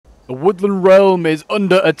The Woodland Realm is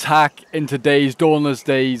under attack in today's Dawnless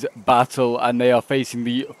Days battle, and they are facing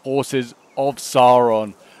the forces of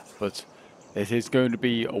Sauron. But it is going to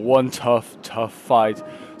be one tough fight.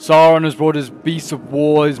 Sauron has brought his beasts of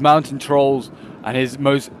war, his mountain trolls, and his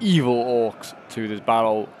most evil orcs to this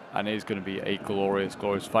battle, and it is going to be a glorious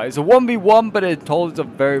fight. It's a 1v1, but it's a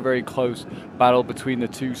very close battle between the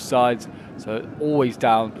two sides. So always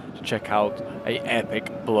down to check out a epic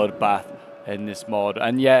bloodbath in this mod.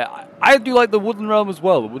 And yeah, I do like the Woodland Realm as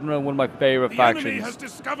well. The Woodland Realm, one of my favorite factions.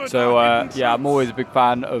 So yeah, I'm always a big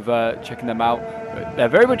fan of checking them out. But they're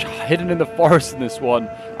very much hidden in the forest in this one.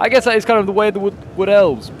 I guess that is kind of the way of the wood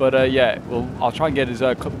elves. But yeah, I'll try and get as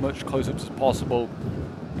much close-ups as possible.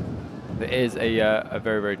 It is a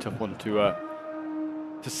very tough one to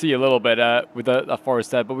see a little bit with that forest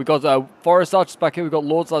there. But we've got forest archers back here. We've got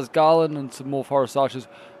Lords Lasgarland and some more forest archers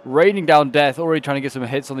raining down death, already trying to get some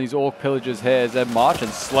hits on these orc pillagers here as they're marching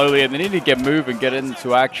slowly, and they need to get moving, get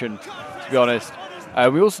into action, to be honest.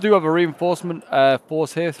 We also do have a reinforcement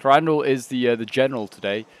force here. Thranduil is the general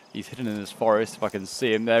today. He's hidden in this forest, if I can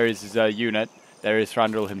see him. There is his unit. There is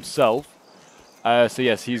Thranduil himself. So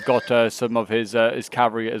yes, he's got some of his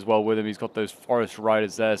cavalry as well with him. He's got those forest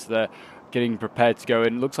riders there, so they're getting prepared to go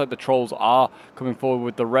in. Looks like the trolls are coming forward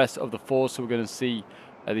with the rest of the force, so we're going to see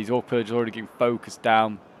these orc pillagers already getting focused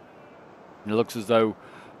down. And it looks as though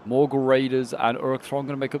Mordor Raiders and Uruk Thron are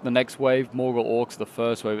going to make up the next wave. Mordor Orcs the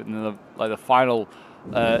first wave, and then the final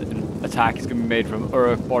attack is going to be made from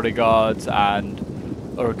Uruk Bodyguards and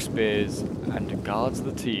Uruk Spears and Guards of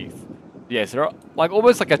the Teeth. Yes, they're like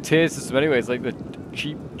almost like a tier system anyway. It's like the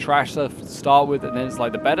cheap trash stuff to start with, and then it's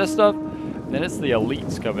like the better stuff, and then it's the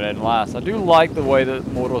elites coming in last. I do like the way that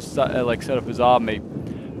Mordor set up his army.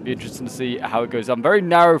 Be interesting to see how it goes. I'm very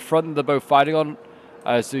narrow front that they're both fighting on.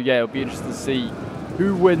 So yeah, it'll be interesting to see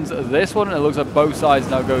who wins this one. It looks like both sides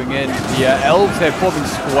now going in. The elves here forming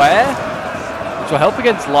square, which will help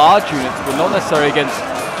against large units, but not necessarily against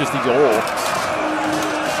just these orcs.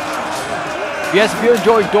 Yes, if you're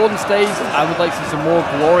enjoying Dawnless Days and would like to see some more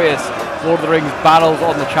glorious Lord of the Rings battles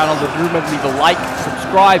on the channel, then do remember to leave a like,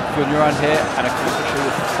 subscribe if you're new around here, and a click to show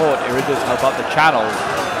your support. It really does help out the channel.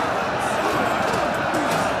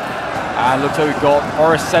 And looks like we've got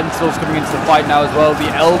Forest Sentinels coming into the fight now as well. The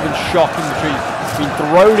Elven Shock Infantry has been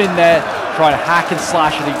thrown in there, trying to hack and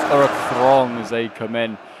slash at these Uruk Throng as they come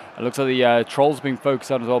in. It looks like the trolls are being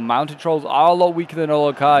focused on as well. Mounted trolls are a lot weaker than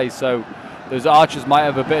Olokai, so those archers might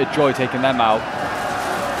have a bit of joy taking them out.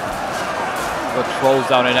 We've got trolls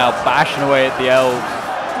down here now, bashing away at the elves,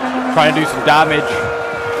 trying to do some damage.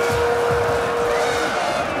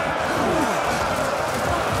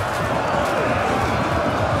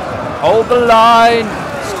 Hold the line!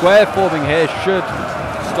 Square forming here should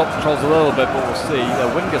stop the trolls a little bit, but we'll see.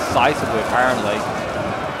 They're winning decisively, apparently.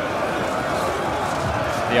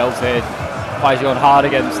 The elves here fighting on hard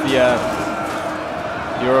against the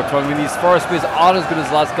Uruk Thron. I mean, these forest spears aren't as good as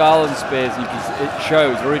Lasgarland spears. It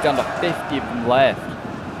shows. We're already down to 50 of them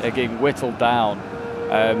left. They're getting whittled down.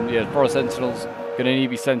 Yeah, the Forest Sentinels going to need to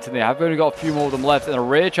be sent in there. I've only got a few more of them left, and a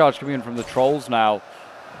rear charge coming in from the trolls now.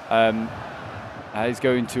 He's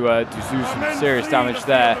going to do some serious damage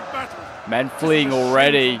there. Men fleeing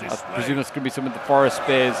already. I presume that's going to be some of the forest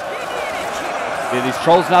spears. Yeah, these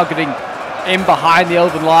trolls now getting in behind the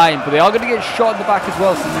elven line, but they are going to get shot in the back as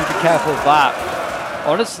well, so you need to be careful of that.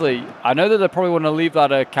 Honestly, I know that they probably want to leave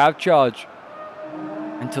that cav charge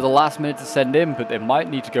until the last minute to send in, but they might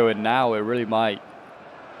need to go in now. It really might.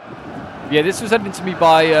 Yeah, this was sent in to me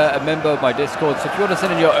by a member of my Discord, so if you want to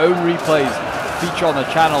send in your own replays feature on the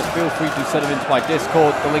channel, feel free to send them into my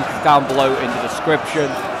Discord. The link is down below in the description,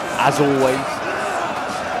 as always.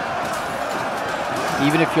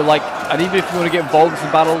 Even if you like, and even if you want to get involved in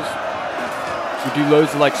some battles, we do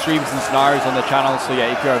loads of like streams and scenarios on the channel. So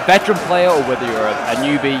yeah, if you're a veteran player or whether you're a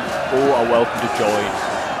newbie, all are welcome to join.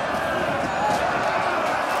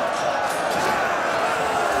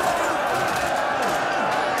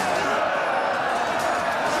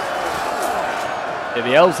 Yeah,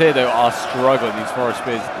 the elves here though are struggling. These forest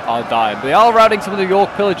spears are dying, but they are routing some of the York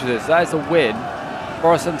pillagers. That is a win.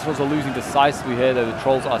 Forest Sentinels are losing decisively here though. The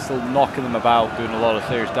trolls are still knocking them about, doing a lot of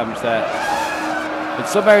serious damage there. In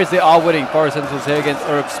some areas they are winning. Forest Sentinels here against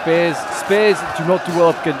Uruk Spears. Spears do not do well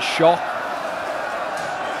up against shock.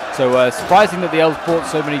 So surprising that the elves brought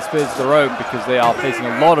so many spears of their own, because they are facing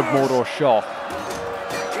a lot of Mordor shock.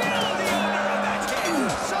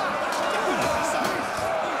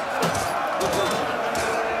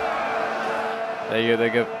 There you go,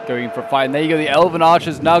 they're going for a fight. And there you go, the Elven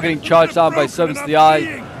Archers now getting charged down by Servants of the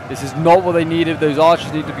Eye. This is not what they needed. Those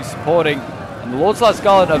Archers need to be supporting. And And the Lords of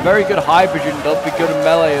Lascala are a very good hybrid unit. They'll be good in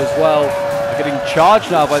melee as well. They're getting charged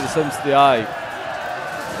now by the Sons of the Eye.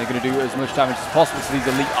 They're going to do as much damage as possible to these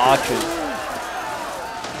elite archers.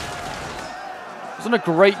 Wasn't a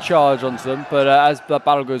great charge onto them, but as the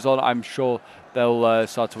battle goes on, I'm sure they'll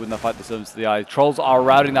start to win the fight, the Sons of the Eye. Trolls are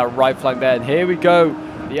routing that right flank there, and here we go.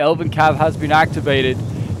 The Elven Cav has been activated.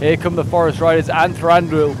 Here come the Forest Riders and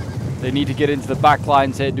Thranduil. They need to get into the back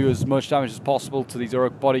lines here, do as much damage as possible to these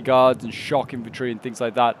orc bodyguards and shock infantry and things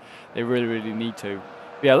like that. They really, really need to.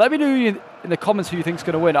 But yeah, let me know in the comments who you think is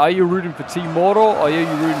going to win. Are you rooting for Team Mordor, or are you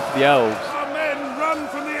rooting for the elves? Our men run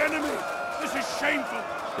from the enemy. This is shameful.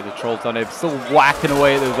 See the trolls down here, still whacking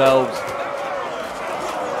away at those elves.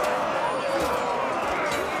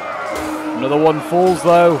 Another one falls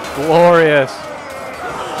though. Glorious.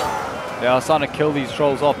 They are starting to kill these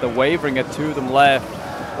trolls off. They're wavering at 2 of them left.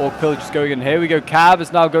 Orc pillagers going in. Here we go. Cav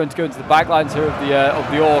is now going to go into the back lines here of the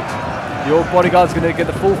orcs. The orc bodyguard's going to get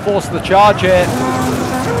the full force of the charge here.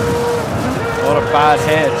 Not a bad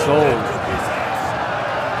hit at all.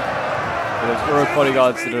 Those orc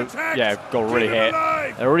bodyguards that are, yeah, got really hit.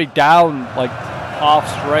 They're already down like half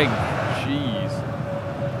strength. Jeez.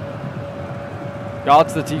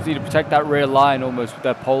 Guards of the teeth need to protect that rear line almost with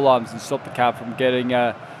their polearms and stop the Cav from getting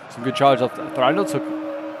some good charge off. Thranduil took a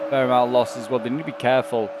fair amount of losses as well. They need to be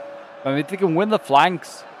careful. I mean, if they can win the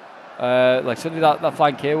flanks, like certainly that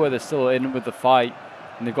flank here where they're still in with the fight,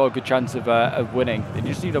 and they've got a good chance of winning. They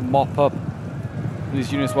just need to mop up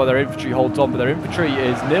these units while their infantry holds on, but their infantry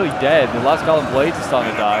is nearly dead. The last Gallon Blades are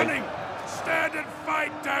starting to die.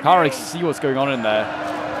 Can't really see what's going on in there.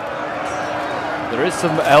 There is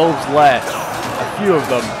some elves left, a few of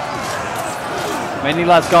them. Mainly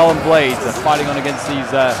Lasgarland Blades are fighting on against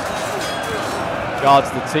these guards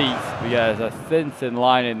of the teeth. But yeah, there's a thin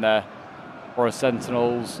line in there. Forest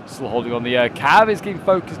Sentinels still holding on. The Cav is getting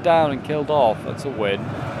focused down and killed off. That's a win.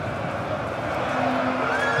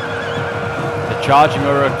 They're charging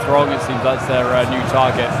Uruk Throng, it seems that's their new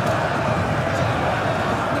target.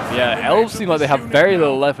 Yeah, elves seem like they have very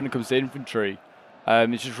little left when it comes to infantry.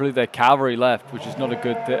 It's just really their cavalry left, which is not a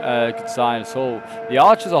good sign at all. The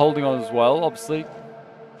archers are holding on as well, obviously.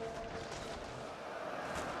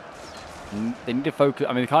 They need to focus.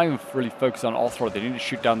 I mean, they can't even really focus on Othrod. They need to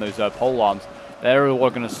shoot down those pole arms. They're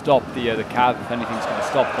what are going to stop the cav if anything's going to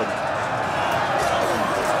stop them.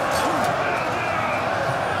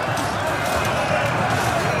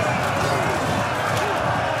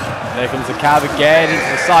 There comes the cav again into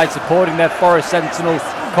the side, supporting their Forest Sentinel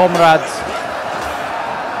comrades.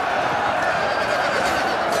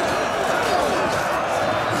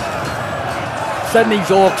 Send these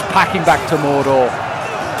orcs packing back to Mordor.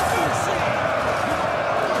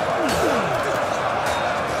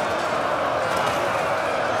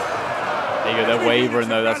 They're wavering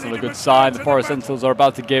though, that's not a good sign. The Forest Sentinels are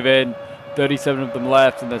about to give in. 37 of them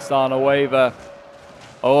left and they're starting to waver.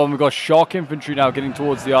 Oh, and we've got shock infantry now getting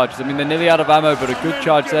towards the archers. I mean, they're nearly out of ammo, but a good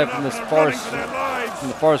charge there from the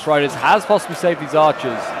Forest Riders has possibly saved these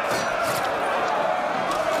archers.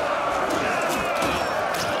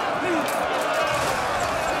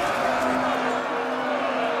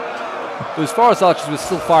 Those Forest Archers were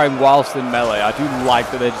still firing whilst in melee. I do like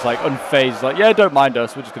that they're just like unfazed, like, yeah, don't mind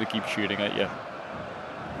us, we're just going to keep shooting at you.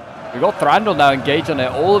 We've got Thranduil now engaged on it.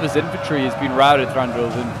 All of his infantry has been routed,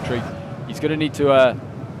 Thranduil's infantry. He's going to need to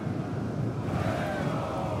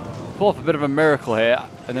pull off a bit of a miracle here.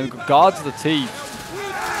 And then we've got Guards of the Teeth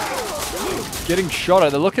getting shot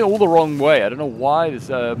at. They're looking all the wrong way. I don't know why this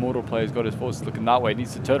Mordor player's got his forces looking that way. He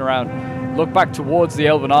needs to turn around, look back towards the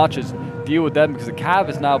Elven Archers, deal with them because the cav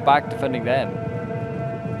is now back defending them.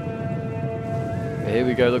 Here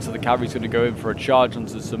we go. Looks like the cavalry's going to go in for a charge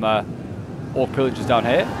onto some orc pillagers down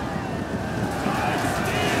here.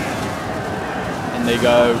 And they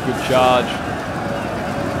go. Good charge.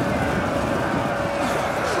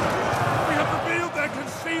 We have revealed their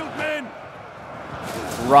concealed men.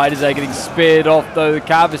 Riders there getting speared off though. The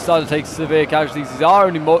cav is starting to take severe casualties. These are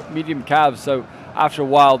only medium calves, so after a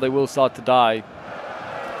while they will start to die.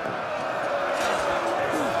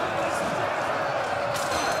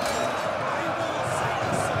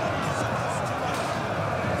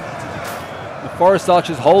 Forest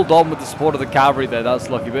Archers hold on with the support of the cavalry there, that's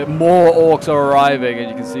lucky, but more orcs are arriving, and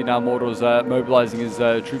you can see now Mordor's mobilizing his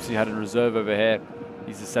troops he had in reserve over here. He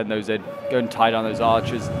needs to send those in, go and tie down those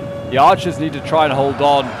archers. The archers need to try and hold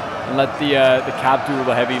on and let the cav do all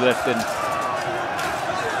the heavy lifting.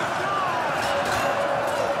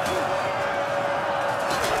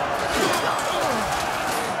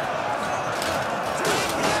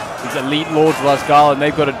 These elite lords of Lasgarland,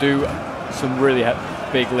 they've got to do some really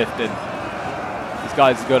big lifting. These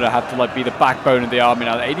guys are going to have to like be the backbone of the army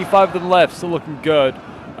now. 85 of them left, still looking good.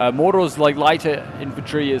 Mordor's like lighter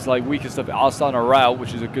infantry is like weaker stuff are starting to rout,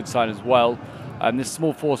 which is a good sign as well. This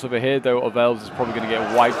small force over here, though, of elves is probably going to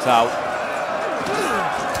get wiped out.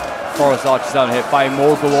 Forest archers down here fighting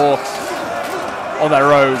Morgul orcs on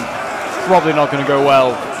their own. Probably not going to go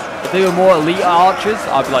well. If they were more elite archers,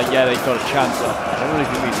 I'd be like, yeah, they've got a chance. I don't really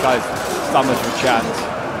think these guys stand much of a chance.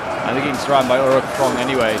 And they're getting surrounded by Uruk Throng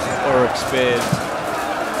anyway. Uruk spears.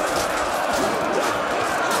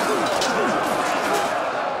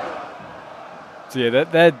 So yeah,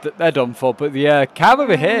 they're done for. But the cav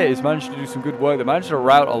over here is managing to do some good work. They managed to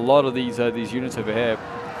rout a lot of these units over here.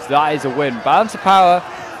 So that is a win. Balance of power,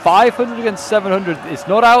 500 against 700. It's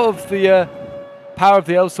not out of the power of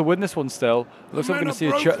the elves to win this one still. Looks like we're going to see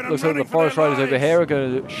looks like the forest riders over here are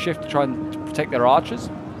going to shift to try and protect their archers.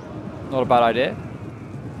 Not a bad idea.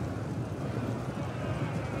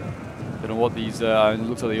 Don't know what these. It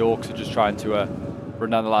looks like the orcs are just trying to run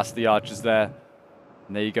down the last of the archers there.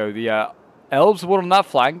 And there you go. The elves are one on that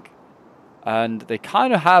flank, and they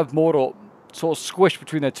kind of have Mordor sort of squished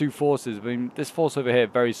between their two forces. I mean, this force over here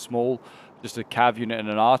very small, just a cav unit and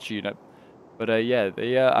an archer unit. But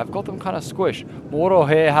yeah, I've got them kind of squished. Mordor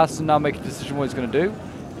here has to now make a decision what he's going to do.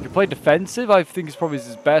 If you play defensive, I think it's probably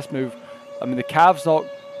his best move. I mean, the cav's not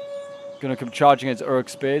going to come charging against Uruk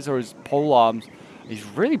spears or his pole arms. He's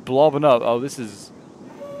really blobbing up. Oh, this is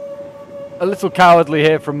a little cowardly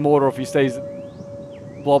here from Mordor if he stays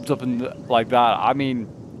blobbed up and like that. I mean,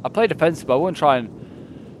 I play defensive, but I wouldn't try and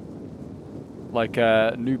like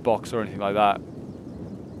new box or anything like that.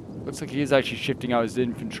 Looks like he is actually shifting out his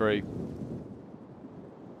infantry.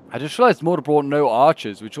 I just realized Mordor brought no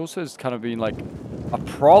archers, which also has kind of been like a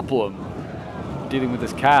problem dealing with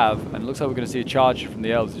this cav. And it looks like we're going to see a charge from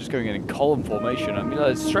the elves. They're just going in column formation. I mean,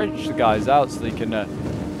 let's stretch the guys out so they can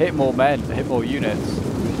hit more men, hit more units.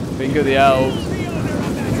 Bingo the elves.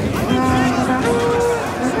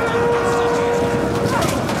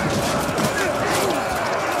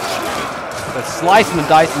 They're slicing and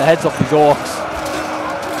dicing the heads off these orcs.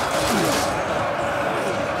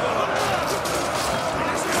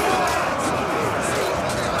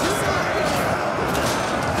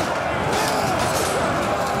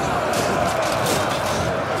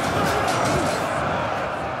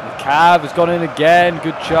 Cav has gone in again,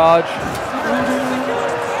 good charge.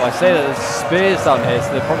 Well, I say that there's spears down here,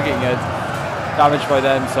 so they're probably getting damaged by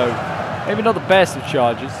them, so maybe not the best of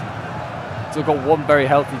charges. Still got one very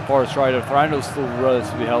healthy forest rider. Thranduil's still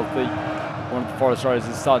relatively healthy. One of the forest riders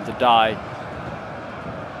is starting to die.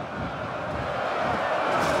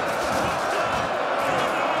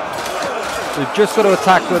 So they've just got to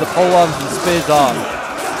attack where the pole arms and spears are.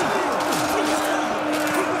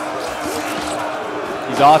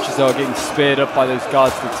 These archers are getting speared up by those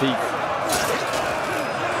guards to the teeth.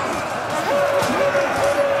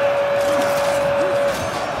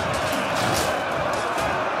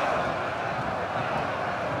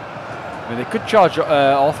 I mean, they could charge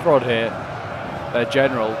Othrod here, their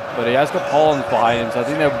general, but he has got Pollens behind him, so I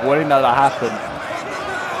think they're wanting that to happen.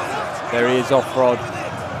 There he is, Othrod.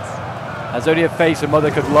 Has only a face a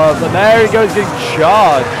mother could love, but there he goes, getting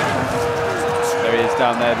charged. There he is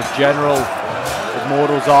down there, the general of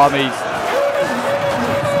Mordor's armies.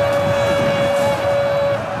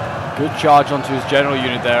 Good charge onto his general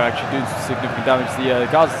unit there, actually doing some significant damage. The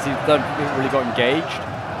guards don't really got engaged.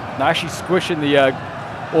 Now actually squishing the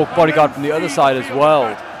orc bodyguard from the other side as well.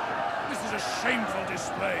 This is a shameful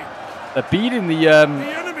display. They're beating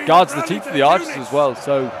the guards to the teeth of the archers as well,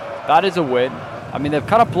 so that is a win. I mean, they're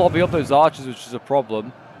kind of blobbing up those archers, which is a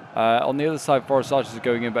problem. On the other side, forest archers are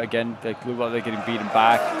going in, but again, they look like they're getting beaten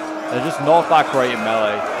back. They're just not that great in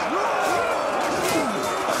melee.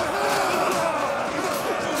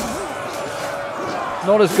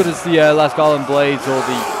 Not as good as the Last Garland Blades or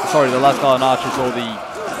the Last Garland Archers or the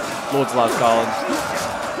Lords of Last Garland.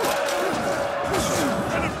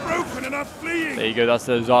 There you go, that's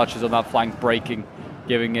those archers on that flank breaking,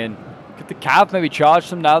 giving in. Could the cav maybe charge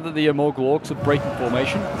them now that the Morgul orcs are breaking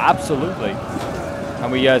formation? Absolutely. Can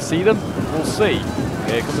we see them? We'll see.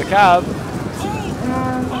 Here comes the cav.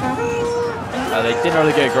 They didn't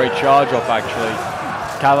really get a great charge off, actually.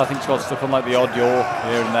 Cav, I think, has got stuck on like the odd York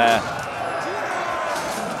here and there.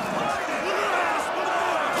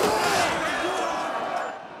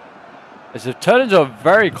 It's turned into a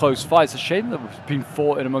very close fight. It's a shame that it's been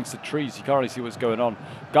fought in amongst the trees. You can't really see what's going on.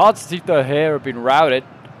 Guards' teeth here have been routed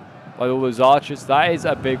by all those archers. That is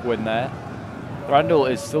a big win there. Thranduil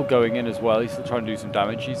is still going in as well. He's still trying to do some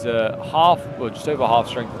damage. He's just over half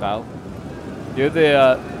strength now. The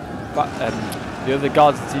other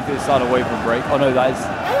guards' teeth is starting away from break. Oh no, that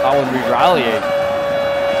one re-rallying.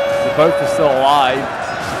 They both are still alive.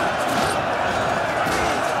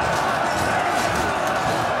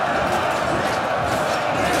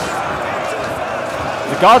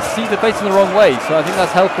 The guards see they're facing the wrong way, so I think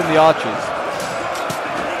that's helping the archers.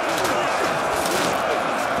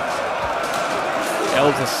 The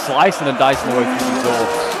elves are slicing and dicing their way through these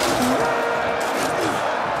orcs.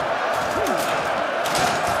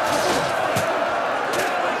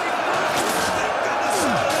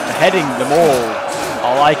 Heading them all. I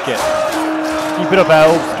like it. Keep it up,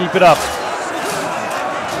 elves. Keep it up.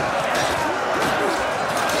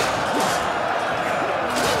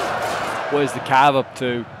 What is the cav up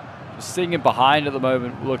to? Just sitting in behind at the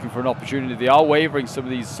moment, looking for an opportunity. They are wavering some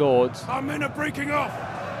of these swords. Our men are breaking off.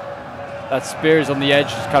 That spear is on the edge,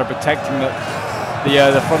 just kind of protecting the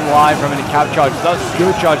front line from any cav charges. That's a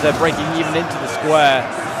good charge. They're breaking even into the square.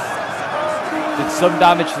 Did some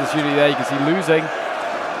damage to this unit there. You can see losing.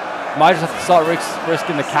 Might just have to start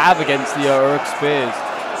risking the cav against the orc spears,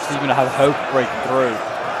 just even have hope of breaking through.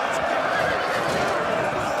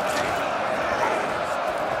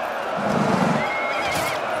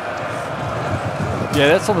 Yeah,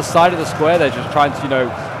 that's on the side of the square. They're just trying to, you know,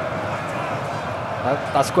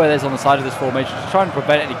 that square there's on the side of this formation, just trying to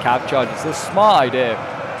prevent any cav charges. It's a smart idea.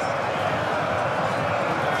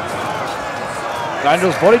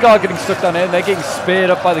 Thranduil's bodyguard getting stuck down here, and they're getting speared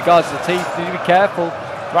up by the guards of the teeth. They need to be careful.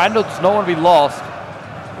 Thranduil does not want to be lost.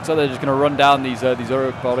 Looks like they're just going to run down these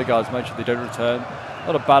orc bodyguards, make sure they don't return.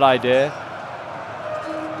 Not a bad idea.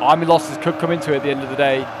 Army losses could come into it at the end of the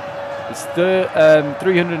day. It's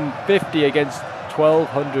 350 against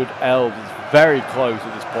 1,200 elves. It's very close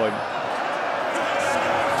at this point.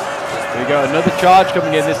 There we go, another charge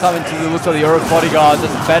coming in. This time into the looks like the orc bodyguard.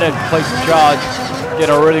 That's a better place to charge. Get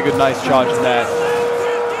a really good, nice charge in there. I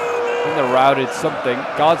think they're routed something.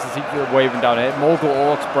 Guards seem to be waving down here. Morgul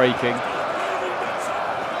orcs breaking.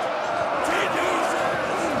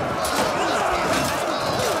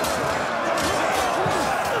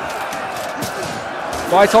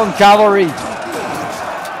 Right on cavalry.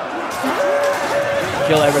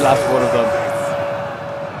 Kill every last one of them.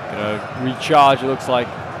 Gonna recharge, it looks like.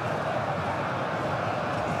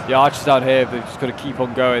 The archers down here, they're just gonna keep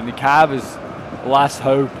on going. The cav is the last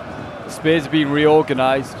hope. The spears are being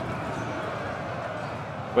reorganized.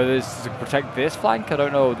 Whether this is to protect this flank, I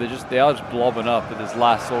don't know. They are just blobbing up at this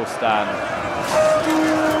last sword stand.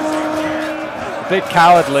 A bit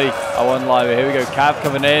cowardly, I won't lie. Here we go, cav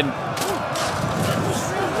coming in.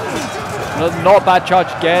 Not a bad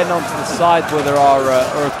charge again onto the sides where there are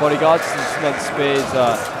orc bodyguards. Some of the spears,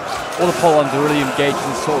 all the polons are really engaged in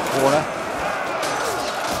this sort of corner.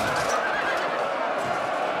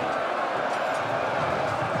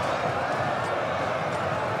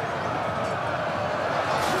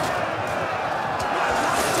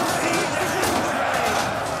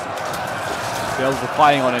 The elves are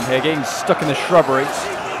fighting on him here, getting stuck in the shrubbery.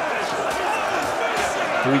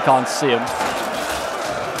 We can't see him.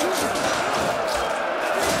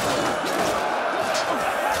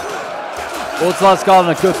 Lord's got on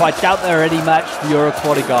a good fight. Doubt they're any match for the orc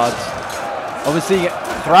bodyguards. Obviously,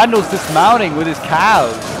 Thranduil's dismounting with his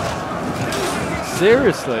cows.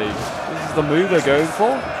 Seriously, this is the move they're going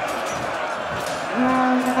for.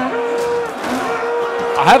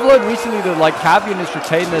 I have learned recently that like cav units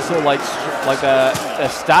retain their sort of like their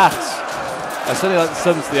stats. Certainly like the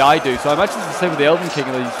summons the I do. So I imagine it's the same with the Elven King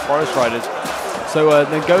and these Forest Riders. So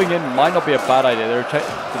then going in might not be a bad idea.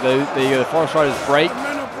 The Forest Riders break.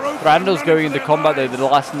 Thranduil's going into combat there, the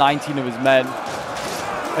last 19 of his men.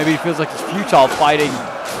 Maybe he feels like it's futile fighting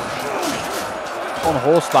on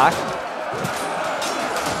horseback.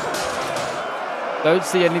 Don't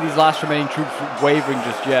see any of these last remaining troops wavering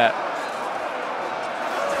just yet.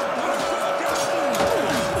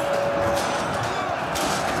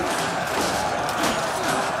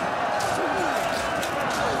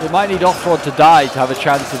 They might need Offrod to die to have a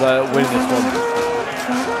chance of winning this one.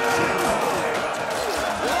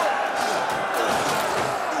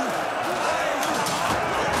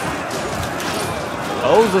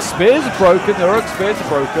 Oh, the spears are broken. The orc spears are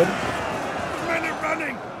broken. Men are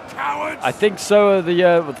running, cowards. I think so.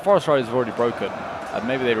 The Forest Riders have already broken. And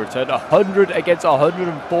maybe they returned 100 against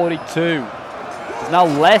 142. There's now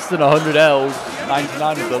less than 100 elves.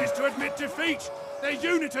 99 of them. To admit defeat. Their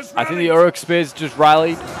unit has I think the orc spears just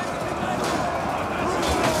rallied.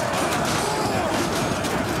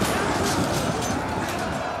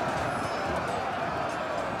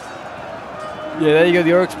 Yeah, there you go.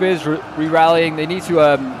 The orc spears re-rallying. They need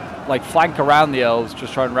to like flank around the elves,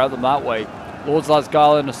 just try and rout them that way. Lord's Last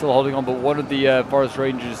Garland are still holding on, but one of the forest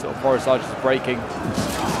rangers or forest archers is breaking.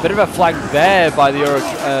 Bit of a flank there by the orc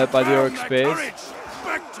spears.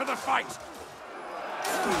 Back to the fight.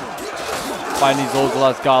 Find these Lords of the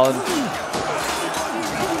Last Garland.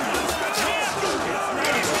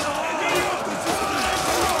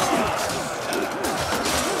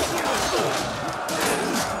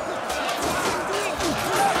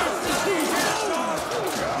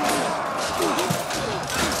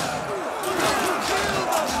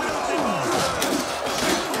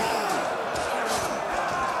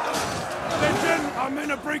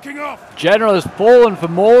 Breaking off. General has fallen for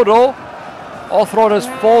Mordor. Orthrod has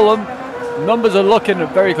fallen. Numbers are looking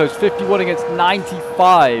very close. 51 against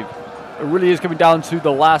 95. It really is coming down to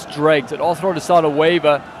the last dregs. And Orthrod is starting to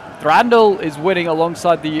waver. Thranduil is winning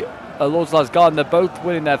alongside the Lords of Last Garden. They're both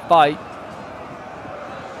winning their fight.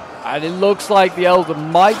 And it looks like the Elves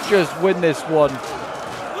might just win this one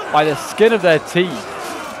by the skin of their teeth.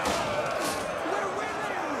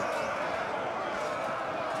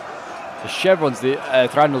 The chevrons the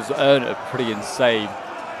Thranduil's earn are pretty insane.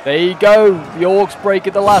 There you go. The Orcs break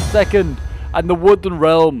at the last second. And the Woodland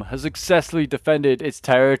Realm has successfully defended its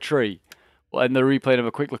territory. We'll end the replay and have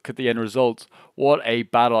a quick look at the end results. What a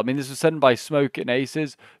battle. I mean, this was sent by Smoke and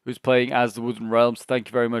Aces, who's playing as the Woodland Realm. So thank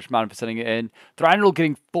you very much, man, for sending it in. Thranduil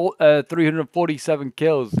getting 347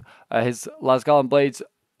 kills. His Lasgarland Blades,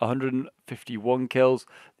 151 kills.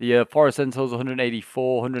 The Forest Sentinels,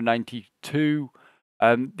 184, 192.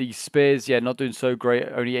 The Spears, yeah, not doing so great.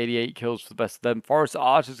 Only 88 kills for the best of them. Forest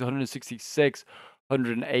Archers, 166,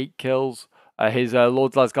 108 kills. His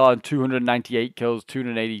Lord's Last Garland, 298 kills,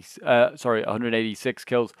 186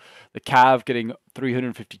 kills. The Cav getting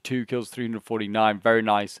 352 kills, 349. Very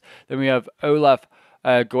nice. Then we have Olaf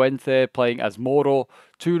Gwenther playing as Mordor,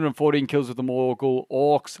 214 kills with the Morgul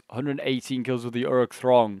Orcs, 118 kills with the Uruk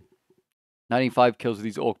Throng, 95 kills with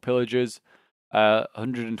these Orc Pillagers.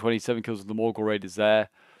 127 kills with the Morgul Raiders there.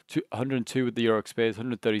 102 with the Uruk Spears.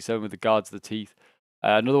 137 with the Guards of the Teeth.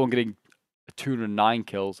 Another one getting 209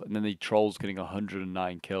 kills. And then the Trolls getting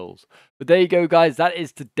 109 kills. But there you go, guys. That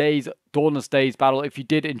is today's Dawnless Days battle. If you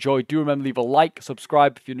did enjoy, do remember to leave a like,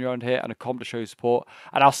 subscribe if you're new around here, and a comment to show your support.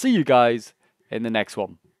 And I'll see you guys in the next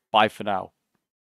one. Bye for now.